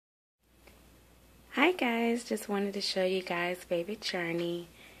Hi guys, just wanted to show you guys baby Journey.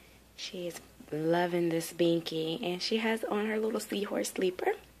 She is loving this binky and she has on her little seahorse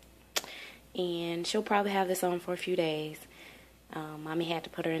sleeper. And she'll probably have this on for a few days. Mommy had to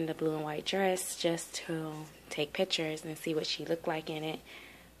put her in the blue and white dress just to take pictures and see what she looked like in it.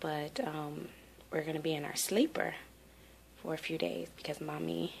 But we're going to be in our sleeper for a few days because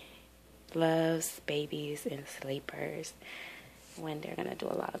Mommy loves babies in sleepers when they're going to do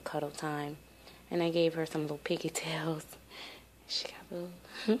a lot of cuddle time. And I gave her some little pigtails. She got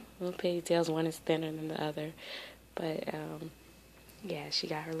little pigtails. One is thinner than the other. But, yeah, she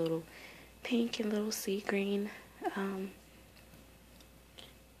got her little pink and little sea green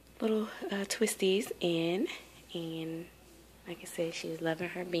little twisties in. And, like I said, she's loving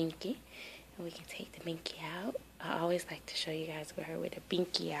her binky. And we can take the binky out. I always like to show you guys with her with a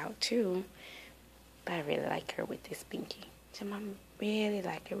binky out, too. But I really like her with this binky. So Mom really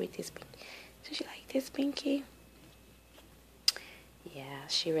like her with this binky. So she like this binky? Yeah,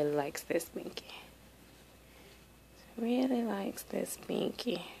 she really likes this binky. Really likes this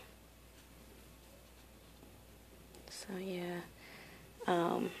binky. So yeah,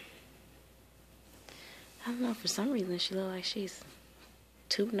 I don't know, for some reason she look like she's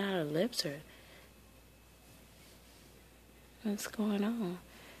tubing out her lips or what's going on.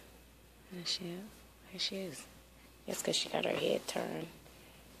 And here she is. It's because she got her head turned.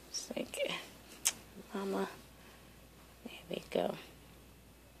 It's like, Mama, there we go.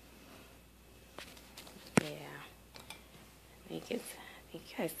 Yeah, I think you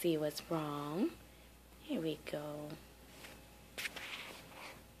guys see what's wrong. Here we go.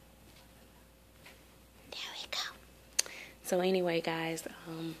 There we go. So anyway, guys,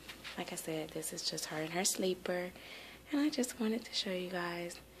 like I said, this is just her in her sleeper, and I just wanted to show you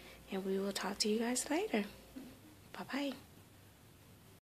guys, and we will talk to you guys later. Bye-bye.